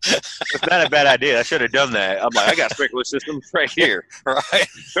 It's not a bad idea. I should have done that. I'm like, I got sprinkler systems right here. Right.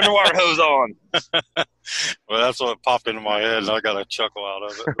 Turn the water hose on. Well, that's what popped into my head, and I got a chuckle out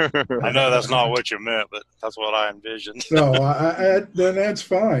of it. I know that's not what you meant, but that's what I envisioned. No, then that's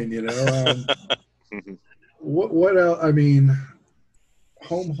fine. What else? I mean,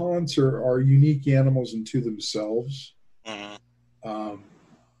 home haunts are unique animals unto themselves. Mm-hmm.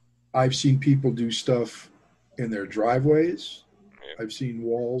 I've seen people do stuff in their driveways. Yeah. I've seen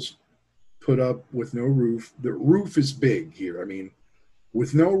walls put up with no roof. The roof is big here. I mean,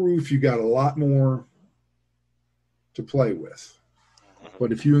 with no roof, you got a lot more to play with.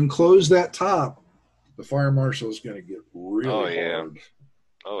 But if you enclose that top, the fire marshal is going to get really hard.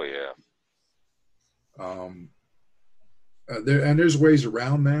 Oh yeah. There's ways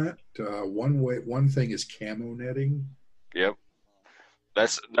around that. One thing is camo netting. Yep.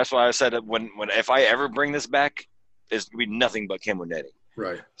 That's why I said that if I ever bring this back, it's gonna be nothing but camo netting.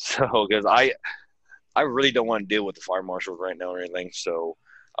 Right. So because I really don't want to deal with the fire marshals right now or anything. So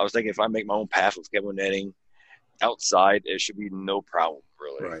I was thinking if I make my own path with camo netting outside, it should be no problem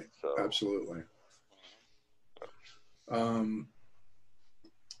really. Right. So. Absolutely. And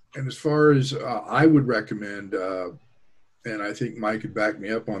as far as I would recommend, and I think Mike could back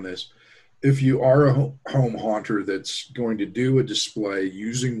me up on this, if you are a home haunter that's going to do a display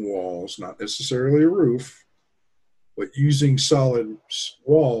using walls, not necessarily a roof, but using solid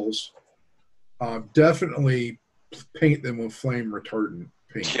walls, definitely paint them with flame retardant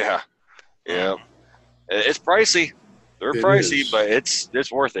paint. Yeah. Yeah. It's pricey. They're pricey, but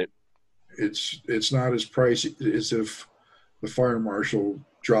it's worth it. It's not as pricey as if the fire marshal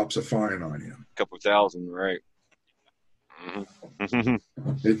drops a fine on you. A couple $1,000, right? Mm-hmm.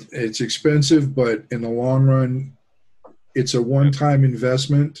 It's expensive, but in the long run, it's a one-time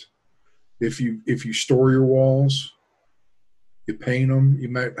investment. If you store your walls, you paint them. You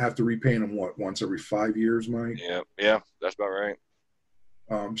might have to repaint them once every 5 years, Mike. Yeah, that's about right.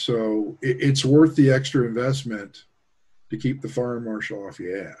 So it's worth the extra investment to keep the fire marshal off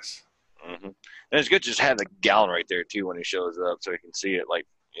your ass. Mm-hmm. And it's good to just have the gallon right there too when he shows up, so he can see it. Like,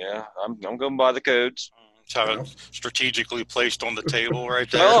 yeah, I'm going by the codes. Have it strategically placed on the table right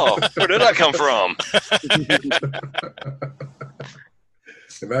there. Oh, where did that come from?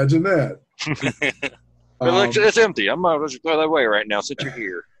 Imagine that. It's empty. I might as well throw that away right now since you're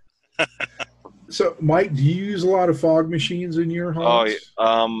here. So, Mike, do you use a lot of fog machines in your house?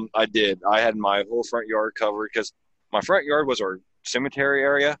 Oh, I did. I had my whole front yard covered because my front yard was our cemetery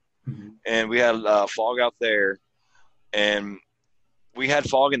area, and we had fog out there, and we had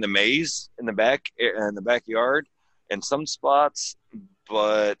fog in the maze in the backyard in some spots,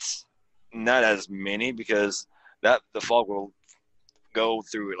 but not as many because the fog will go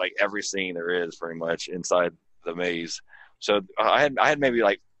through like every scene there is pretty much inside the maze. So I had maybe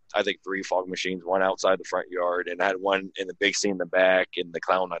I think 3 fog machines, one outside the front yard, and I had one in the big scene in the back, and the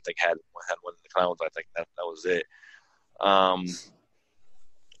clown I think had one in the clowns. I think that was it.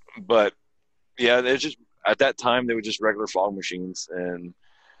 But yeah, it's just at that time they were just regular fog machines, and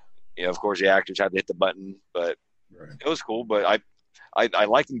of course the actors had to hit the button, but It was cool. But I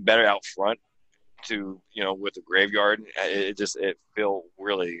liked them better out front to with the graveyard. It felt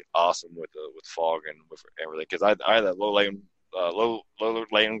really awesome with fog and with everything because I had that low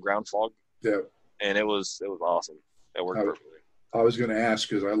laying ground fog. Yeah, and it was awesome. It worked perfectly. I was going to ask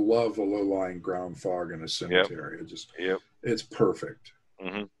because I love a low-lying ground fog in a cemetery. It's perfect.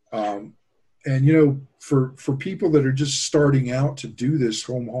 Mm-hmm. And, you know, for people that are just starting out to do this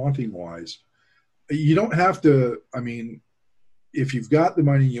home haunting wise, you don't have to, I mean, if you've got the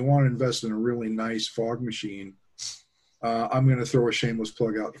money, you want to invest in a really nice fog machine. I'm going to throw a shameless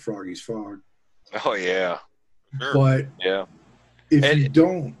plug out to Froggy's Fog. Oh yeah. Sure. But Yeah. if you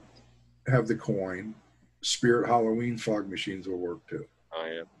don't have the coin, Spirit Halloween fog machines will work too. Oh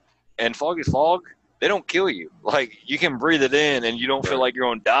yeah. And Foggy's Fog, they don't kill you. Like, you can breathe it in and you don't feel like you're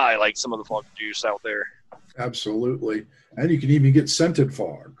going to die like some of the fog juice out there. Absolutely. And you can even get scented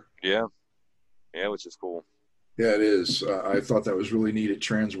fog. Yeah. Yeah, which is cool. Yeah, it is. I thought that was really neat at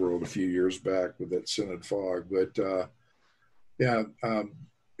Transworld a few years back with that scented fog. But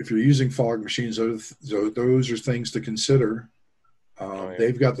if you're using fog machines, those are things to consider.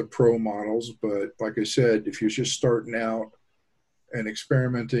 They've got the pro models, but like I said, if you're just starting out and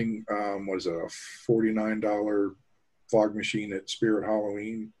experimenting, what is it, a $49 fog machine at Spirit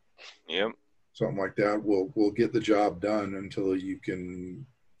Halloween? Yep. Something like that will get the job done until you can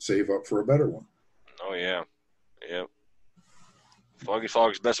save up for a better one. Oh yeah. Yep. Foggy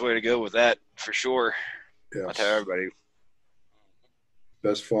Fog's the best way to go with that for sure. Yes. I tell everybody.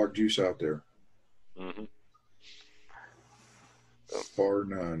 Best fog juice out there. Mm-hmm. Bar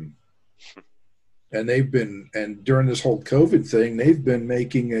none. And during this whole COVID thing, they've been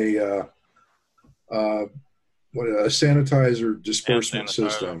making a sanitizer disbursement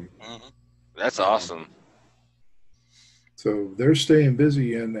system. Mm-hmm. That's awesome. So they're staying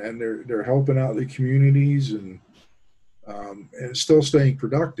busy and they're helping out the communities and still staying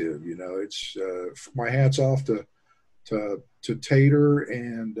productive. You know, it's my hat's off to Tater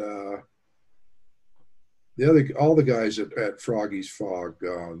and all the guys at Froggy's Fog.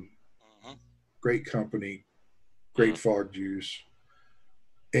 Great company, great fog juice.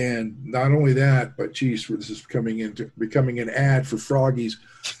 And not only that, but geez, this is becoming an ad for Froggy's.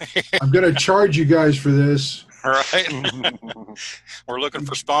 I'm going to charge you guys for this. Right. We're looking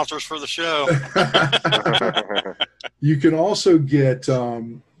for sponsors for the show. You can also get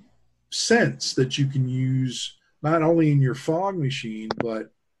scents that you can use not only in your fog machine,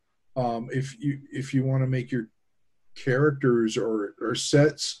 but if you want to make your characters or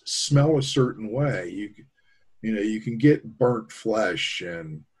sets smell a certain way, you can get burnt flesh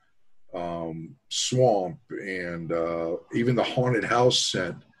and swamp and even the haunted house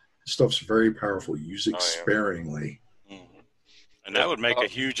scent. Stuff's very powerful. Use it sparingly. Mm-hmm. And that would make a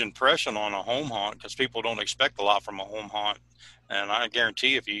huge impression on a home haunt because people don't expect a lot from a home haunt. And I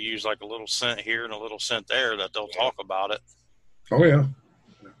guarantee if you use like a little scent here and a little scent there, that they'll talk about it. Oh yeah,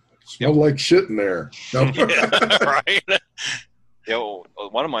 smelled like shit in there. No. Yeah, right. Yeah, well,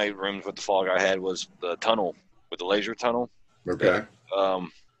 one of my rooms with the fog I had was the tunnel with the laser tunnel. Okay. I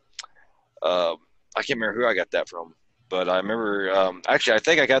can't remember who I got that from, but I remember actually I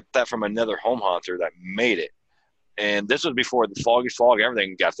think I got that from another home haunter that made it, and this was before the Foggy's Fog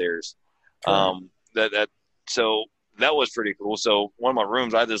everything got theirs. Right. So that was pretty cool. So one of my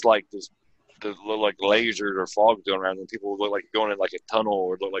rooms, I had the like lasers or fog going around, and people would look like you're going in like a tunnel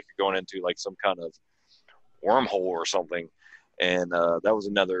or look like you're going into like some kind of wormhole or something. And that was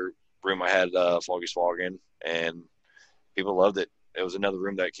another room I had Foggy's Fog in, and people loved it. It was another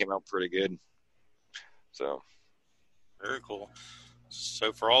room that came out pretty good. So very cool.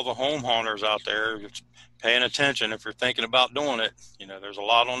 So for all the home haunters out there, you're paying attention. If you're thinking about doing it, there's a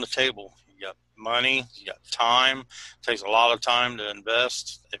lot on the table. You got money, you got time. It takes a lot of time to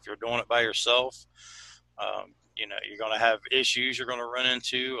invest. If you're doing it by yourself, you're going to have issues you're going to run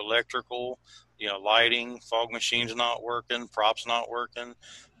into, electrical, lighting, fog machines not working, props not working,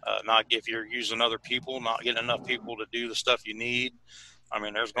 not if you're using other people, not getting enough people to do the stuff you need. I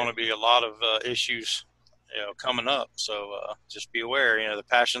mean, there's going to be a lot of issues, coming up. So just be aware, the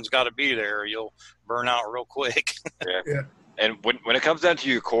passion's got to be there or you'll burn out real quick. Yeah. And when it comes down to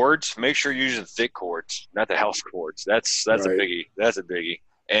your cords, make sure you're using thick cords, not the house cords. That's right. A biggie. That's a biggie.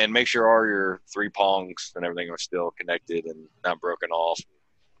 And make sure all your 3 pongs and everything are still connected and not broken off.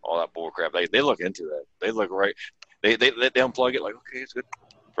 All that bull crap. They look into that. They look right. They unplug it like, okay, it's good.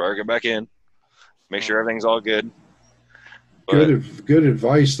 Probably get back in. Make sure everything's all good. But, good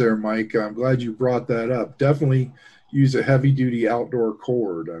advice there, Mike. I'm glad you brought that up. Definitely use a heavy duty outdoor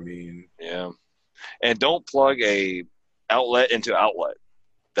cord. I mean, yeah. And don't plug a outlet into outlet.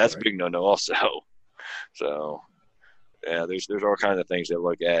 That's right. A big no-no also. So yeah, there's all kinds of things to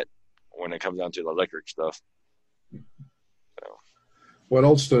look at when it comes down to the electric stuff. So. What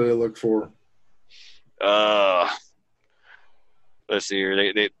else do they look for? Let's see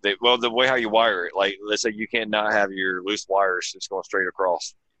here. Well, the way how you wire it, like let's say you cannot have your loose wires just going straight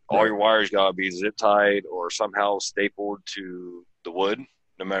across. All your wires gotta be zip tied or somehow stapled to the wood,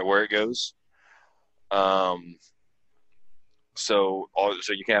 no matter where it goes. So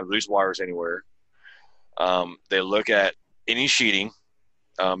you can't have loose wires anywhere. They look at any sheeting,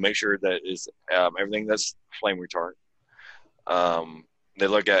 make sure that is everything that's flame retardant. They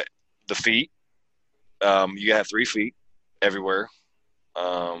look at the feet. You have 3 feet everywhere.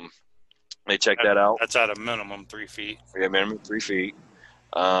 They check that out. That's at a minimum 3 feet. Yeah, minimum 3 feet.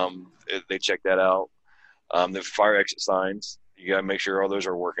 They check that out. The fire exit signs, you got to make sure all those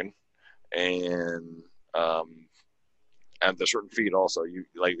are working. And at the certain feet also, you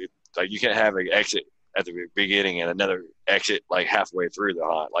can't have an exit at the beginning and another exit like halfway through the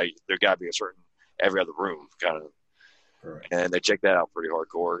haunt. Like there got to be a certain every other room kind of. Right. And they check that out pretty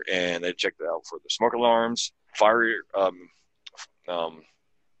hardcore. And they check that out for the smoke alarms, fire,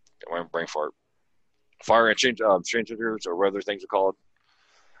 brain fart, fire extinguishers or whatever things are called.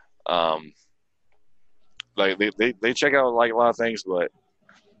 Like they check out like a lot of things, but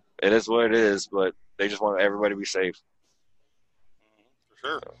it is what it is. But they just want everybody to be safe. For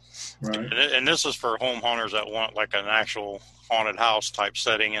sure. Right. And this is for home hunters that want like an actual haunted house type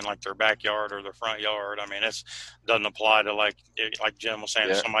setting in like their backyard or their front yard. I mean, it doesn't apply to like Jim was saying,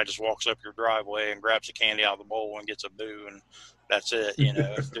 if somebody just walks up your driveway and grabs the candy out of the bowl and gets a boo and that's it. You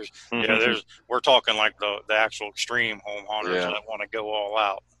know, we're talking like the actual extreme home hunters that want to go all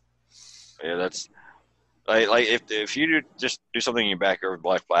out. Yeah, that's like if you just do something in your backyard with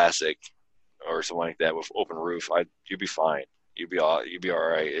black plastic or something like that with open roof, you'd be fine. You'd be all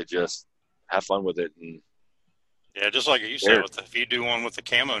right. It just have fun with it. And yeah, just like you said, if you do one with the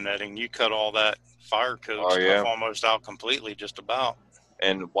camo netting, you cut all that fire code stuff almost out completely, just about.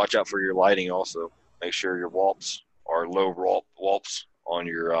 And watch out for your lighting also. Make sure your wallps are low wallps on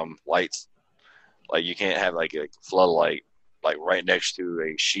your lights. Like you can't have like a floodlight like right next to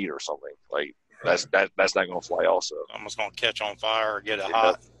a sheet or something. Like that's not going to fly also. Almost going to catch on fire or get it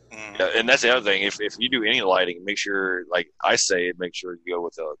hot. Mm-hmm. Yeah, and that's the other thing. If you do any lighting, make sure, like I say, make sure you go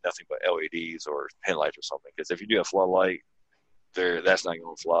with nothing but LEDs or pin lights or something. Because if you do a floodlight, that's not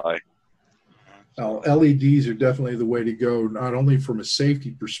going to fly. Now, LEDs are definitely the way to go, not only from a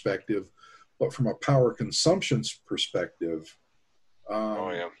safety perspective, but from a power consumption perspective.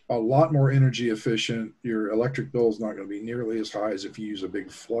 A lot more energy efficient. Your electric bill is not going to be nearly as high as if you use a big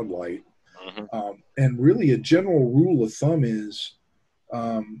floodlight. Mm-hmm. And really, a general rule of thumb is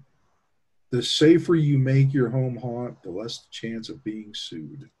the safer you make your home haunt, the less the chance of being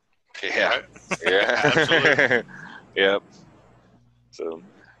sued. Yeah. Absolutely. Yep. So,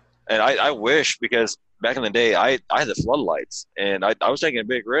 and I wish, because back in the day, I had the floodlights, and I was taking a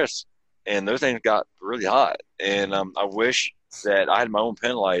big risk, and those things got really hot. And I wish that I had my own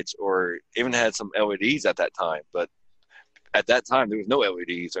pin lights or even had some LEDs at that time. But at that time, there was no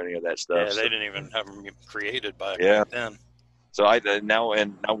LEDs or any of that stuff. Yeah, they didn't even have them created back then. So now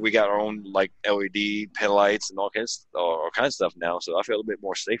we got our own like LED pin lights and all kinds of stuff now. So I feel a little bit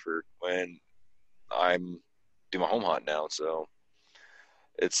more safer when I'm doing my home hunt now. So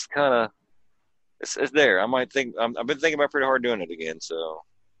it's kind of it's there. I've been thinking about pretty hard doing it again. So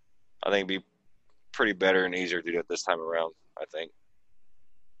I think it'd be pretty better and easier to do it this time around. I think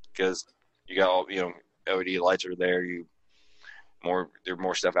because you got all LED lights are there. There's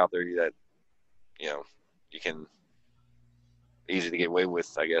more stuff out there that you can easy to get away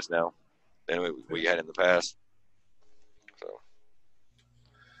with, I guess, now than what you had in the past. So,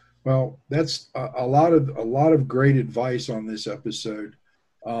 well, that's a lot of great advice on this episode,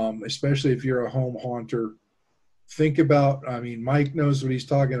 especially if you're a home haunter. Think about, Mike knows what he's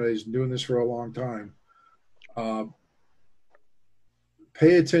talking about. He's been doing this for a long time.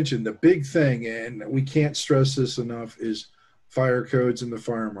 Pay attention. The big thing, and we can't stress this enough, is fire codes and the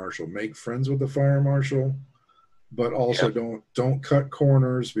fire marshal. Make friends with the fire marshal. But also don't cut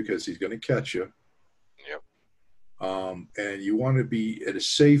corners because he's going to catch you. Yep. And you want to be as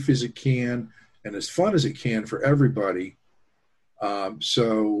safe as it can and as fun as it can for everybody.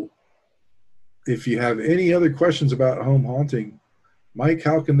 So if you have any other questions about home haunting, Mike,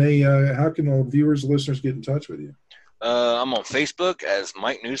 how can the viewers, listeners get in touch with you? I'm on Facebook as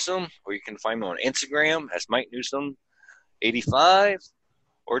Mike Newsome, or you can find me on Instagram as Mike Newsome 85,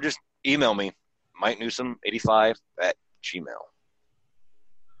 or just email me. MikeNewsome85@gmail.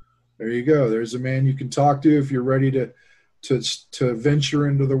 There you go. There's a man you can talk to if you're ready to venture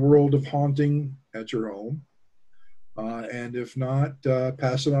into the world of haunting at your home. And if not,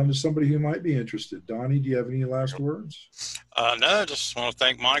 pass it on to somebody who might be interested. Donnie, do you have any last words? No, just want to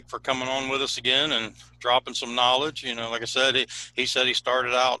thank Mike for coming on with us again and dropping some knowledge. Like I said, he said he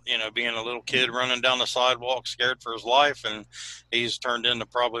started out, being a little kid running down the sidewalk, scared for his life, and he's turned into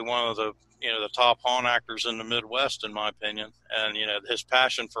probably one of the the top haunt actors in the Midwest, in my opinion. And, his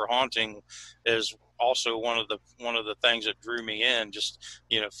passion for haunting is also one of the things that drew me in, just,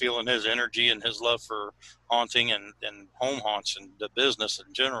 feeling his energy and his love for haunting and home haunts and the business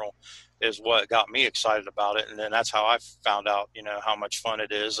in general is what got me excited about it. And then that's how I found out, how much fun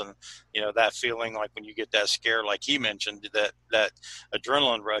it is. And, that feeling like when you get that scare, like he mentioned, that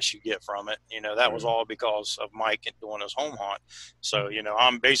adrenaline rush you get from it, that was all because of Mike doing his home haunt. So,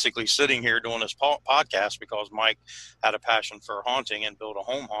 I'm basically sitting here doing this podcast because Mike had a passion for haunting and built a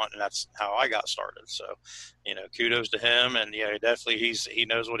home haunt. And that's how I got started. So, kudos to him. And definitely he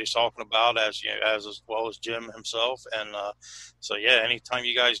knows what he's talking about as well as Jim himself. And, so yeah, anytime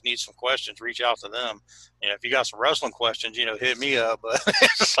you guys need some questions, reach out to them. If you got some wrestling questions, hit me up. But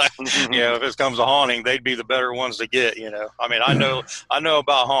it's like, if it comes to haunting, they'd be the better ones to get. I mean, I know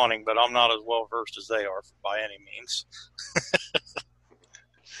about haunting, but I'm not as well versed as they are by any means.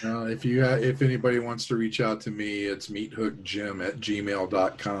 If anybody wants to reach out to me, it's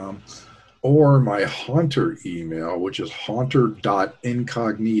meathookjim@gmail.com, or my haunter email, which is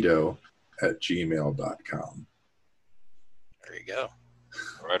haunter.incognito@gmail.com. There you go.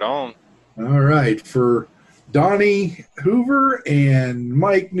 Right on. All right. For Donnie Hoover and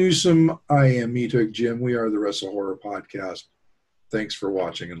Mike Newsome, I am Meathook Jim. We are the WrestleHorror Podcast. Thanks for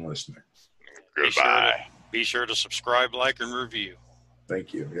watching and listening. Goodbye. Be sure to subscribe, like, and review.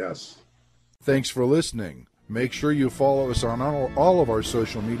 Thank you. Yes. Thanks for listening. Make sure you follow us on all of our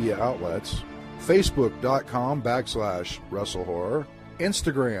social media outlets. Facebook.com/WrestleHorror,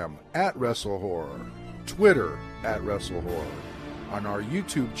 Instagram @WrestleHorror, Twitter @WrestleHorror, on our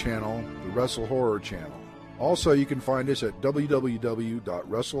YouTube channel, the WrestleHorror channel. Also, you can find us at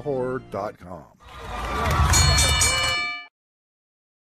www.WrestleHorror.com.